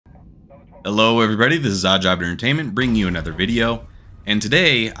Hello everybody, this is Odd Job Entertainment bringing you another video, and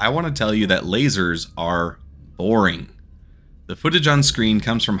today I want to tell you that lasers are boring. The footage on screen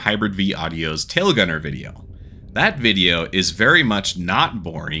comes from Hybrid V Audio's Tailgunner video. That video is very much not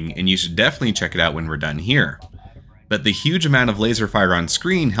boring, and you should definitely check it out when we're done here. But the huge amount of laser fire on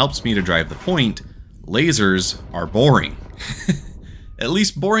screen helps me to drive the point: lasers are boring. At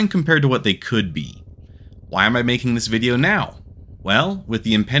least boring compared to what they could be. Why am I making this video now? Well, with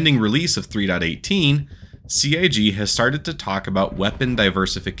the impending release of 3.18, CIG has started to talk about weapon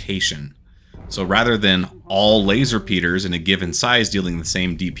diversification. So rather than all laser repeaters in a given size dealing the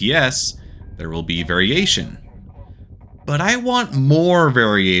same DPS, there will be variation. But I want more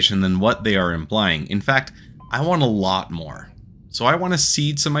variation than what they are implying. In fact, I want a lot more. So I want to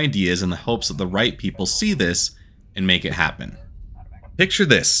seed some ideas in the hopes that the right people see this and make it happen. Picture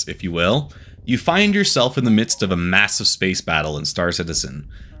this, if you will. You find yourself in the midst of a massive space battle in Star Citizen.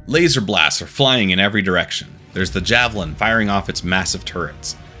 Laser blasts are flying in every direction. There's the Javelin firing off its massive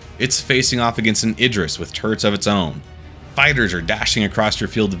turrets. It's facing off against an Idris with turrets of its own. Fighters are dashing across your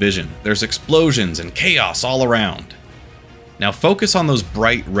field of vision. There's explosions and chaos all around. Now focus on those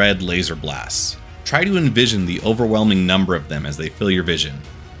bright red laser blasts. Try to envision the overwhelming number of them as they fill your vision.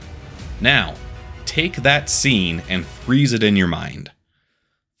 Now, take that scene and freeze it in your mind.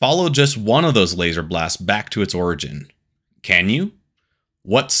 Follow just one of those laser blasts back to its origin. Can you?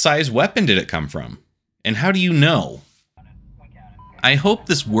 What size weapon did it come from? And how do you know? I hope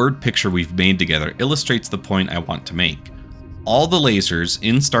this word picture we've made together illustrates the point I want to make. All the lasers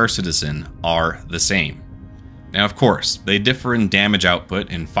in Star Citizen are the same. Now of course, they differ in damage output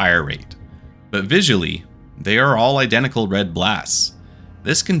and fire rate. But visually, they are all identical red blasts.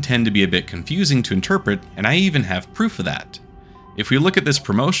 This can tend to be a bit confusing to interpret, and I even have proof of that. If we look at this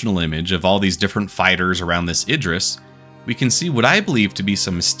promotional image of all these different fighters around this Idris, we can see what I believe to be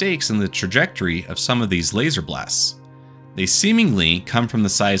some mistakes in the trajectory of some of these laser blasts. They seemingly come from the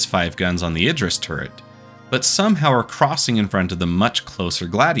size 5 guns on the Idris turret, but somehow are crossing in front of the much closer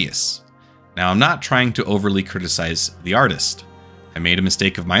Gladius. Now I'm not trying to overly criticize the artist. I made a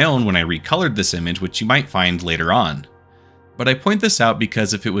mistake of my own when I recolored this image, which you might find later on. But I point this out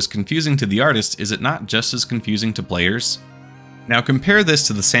because if it was confusing to the artist, is it not just as confusing to players? Now compare this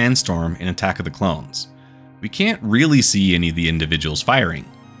to the Sandstorm in Attack of the Clones. We can't really see any of the individuals firing,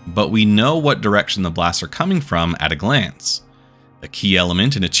 but we know what direction the blasts are coming from at a glance. A key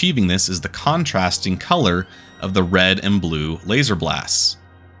element in achieving this is the contrasting color of the red and blue laser blasts.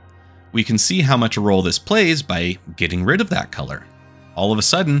 We can see how much a role this plays by getting rid of that color. All of a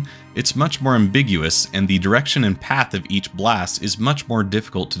sudden, it's much more ambiguous, and the direction and path of each blast is much more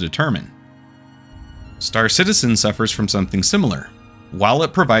difficult to determine. Star Citizen suffers from something similar. While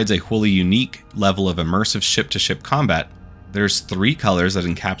it provides a wholly unique level of immersive ship-to-ship combat, there's 3 colors that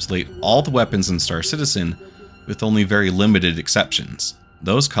encapsulate all the weapons in Star Citizen, with only very limited exceptions.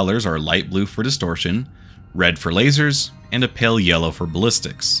 Those colors are light blue for distortion, red for lasers, and a pale yellow for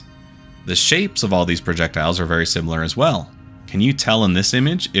ballistics. The shapes of all these projectiles are very similar as well. Can you tell in this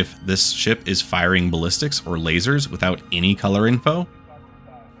image if this ship is firing ballistics or lasers without any color info?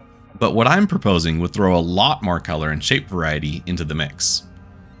 But what I'm proposing would throw a lot more color and shape variety into the mix.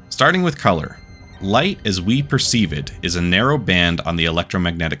 Starting with color, light as we perceive it is a narrow band on the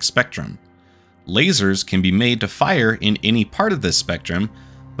electromagnetic spectrum. Lasers can be made to fire in any part of this spectrum,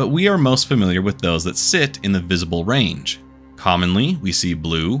 but we are most familiar with those that sit in the visible range. Commonly, we see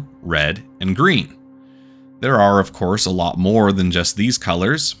blue, red, and green. There are, of course, a lot more than just these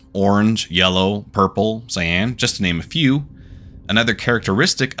colors: orange, yellow, purple, cyan, just to name a few. Another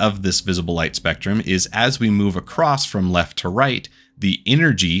characteristic of this visible light spectrum is as we move across from left to right, the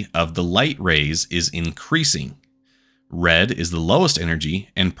energy of the light rays is increasing. Red is the lowest energy,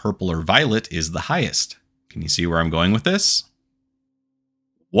 and purple or violet is the highest. Can you see where I'm going with this?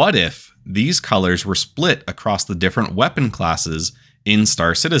 What if these colors were split across the different weapon classes in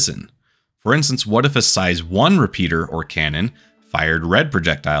Star Citizen? For instance, what if a size 1 repeater or cannon fired red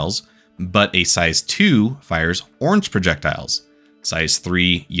projectiles, but a size 2 fires orange projectiles? Size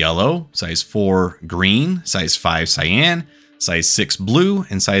 3 yellow, size 4 green, size 5 cyan, size 6 blue,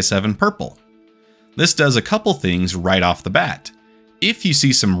 and size 7 purple. This does a couple things right off the bat. If you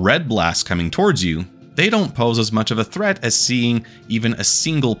see some red blasts coming towards you, they don't pose as much of a threat as seeing even a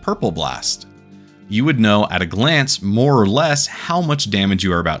single purple blast. You would know at a glance more or less how much damage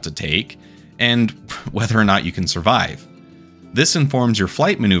you are about to take, and whether or not you can survive. This informs your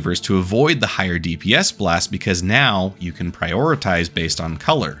flight maneuvers to avoid the higher DPS blast because now you can prioritize based on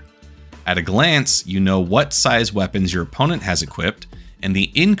color. At a glance, you know what size weapons your opponent has equipped, and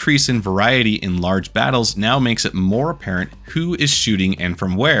the increase in variety in large battles now makes it more apparent who is shooting and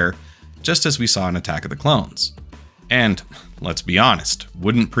from where, just as we saw in Attack of the Clones. And let's be honest,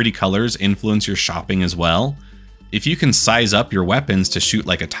 wouldn't pretty colors influence your shopping as well? If you can size up your weapons to shoot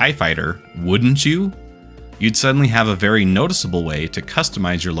like a TIE fighter, wouldn't you? You'd suddenly have a very noticeable way to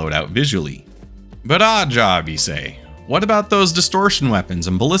customize your loadout visually. But odd job, you say. What about those distortion weapons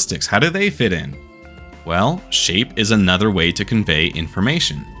and ballistics? How do they fit in? Well, shape is another way to convey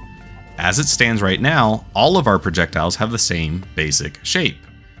information. As it stands right now, all of our projectiles have the same basic shape.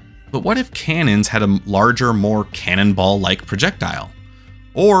 But what if cannons had a larger, more cannonball-like projectile?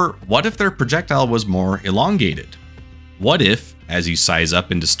 Or what if their projectile was more elongated? What if, as you size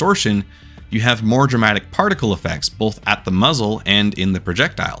up in distortion, you have more dramatic particle effects both at the muzzle and in the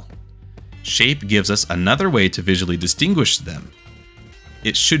projectile? Shape gives us another way to visually distinguish them.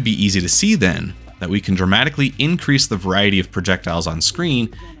 It should be easy to see then that we can dramatically increase the variety of projectiles on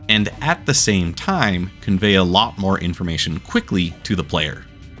screen and at the same time convey a lot more information quickly to the player.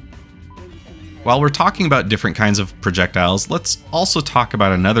 While we're talking about different kinds of projectiles, let's also talk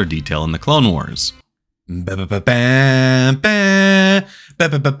about another detail in the Clone Wars.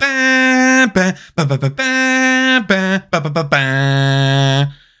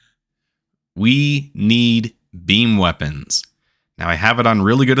 We need beam weapons. Now I have it on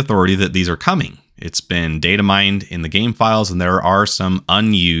really good authority that these are coming. It's been data mined in the game files and there are some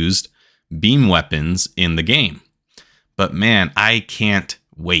unused beam weapons in the game. But man, I can't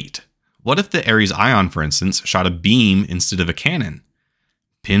wait. What if the Ares Ion, for instance, shot a beam instead of a cannon?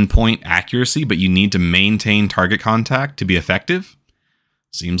 Pinpoint accuracy, but you need to maintain target contact to be effective?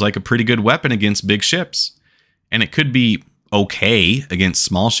 Seems like a pretty good weapon against big ships. And it could be okay against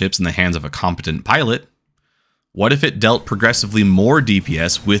small ships in the hands of a competent pilot. What if it dealt progressively more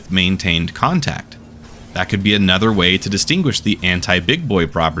DPS with maintained contact? That could be another way to distinguish the anti-big boy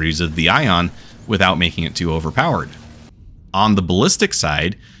properties of the Ion without making it too overpowered. On the ballistic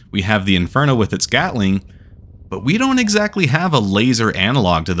side, we have the Inferno with its Gatling, but we don't exactly have a laser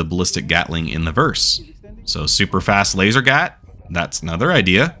analog to the ballistic Gatling in the verse. So super fast laser gat? That's another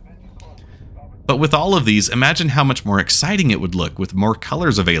idea. But with all of these, imagine how much more exciting it would look with more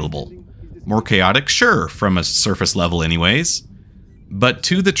colors available. More chaotic, sure, from a surface level anyways. But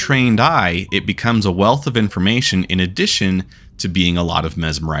to the trained eye, it becomes a wealth of information in addition to being a lot of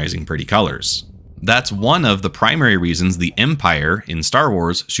mesmerizing pretty colors. That's one of the primary reasons the Empire in Star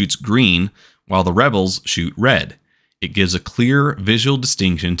Wars shoots green while the Rebels shoot red. It gives a clear visual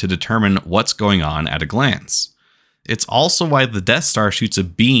distinction to determine what's going on at a glance. It's also why the Death Star shoots a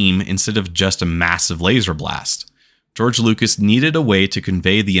beam instead of just a massive laser blast. George Lucas needed a way to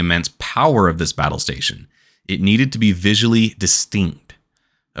convey the immense power of this battle station. It needed to be visually distinct.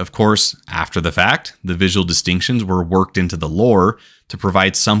 Of course, after the fact, the visual distinctions were worked into the lore to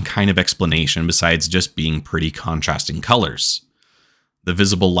provide some kind of explanation besides just being pretty contrasting colors. The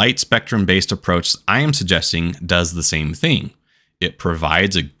visible light spectrum-based approach I am suggesting does the same thing. It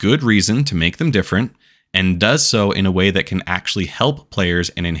provides a good reason to make them different, and does so in a way that can actually help players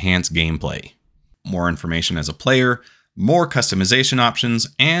and enhance gameplay. More information as a player, more customization options,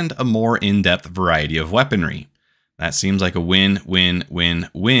 and a more in-depth variety of weaponry. That seems like a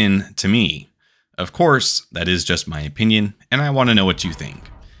win-win-win-win to me. Of course, that is just my opinion, and I want to know what you think.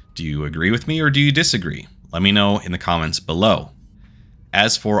 Do you agree with me or do you disagree? Let me know in the comments below.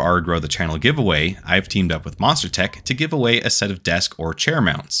 As for our Grow the Channel giveaway, I've teamed up with Monster Tech to give away a set of desk or chair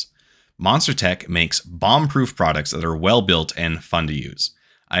mounts. Monster Tech makes bomb-proof products that are well-built and fun to use.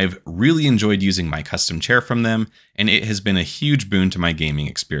 I've really enjoyed using my custom chair from them, and it has been a huge boon to my gaming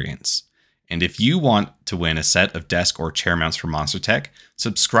experience. And if you want to win a set of desk or chair mounts from Monster Tech,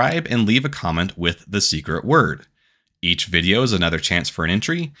 subscribe and leave a comment with the secret word. Each video is another chance for an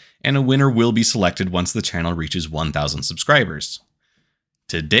entry, and a winner will be selected once the channel reaches 1,000 subscribers.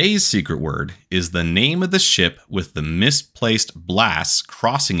 Today's secret word is the name of the ship with the misplaced blasts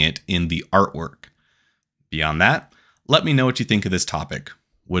crossing it in the artwork. Beyond that, let me know what you think of this topic.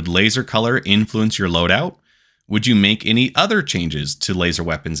 Would laser color influence your loadout? Would you make any other changes to laser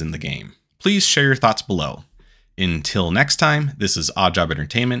weapons in the game? Please share your thoughts below. Until next time, this is Oddjob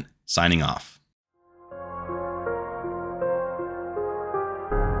Entertainment, signing off.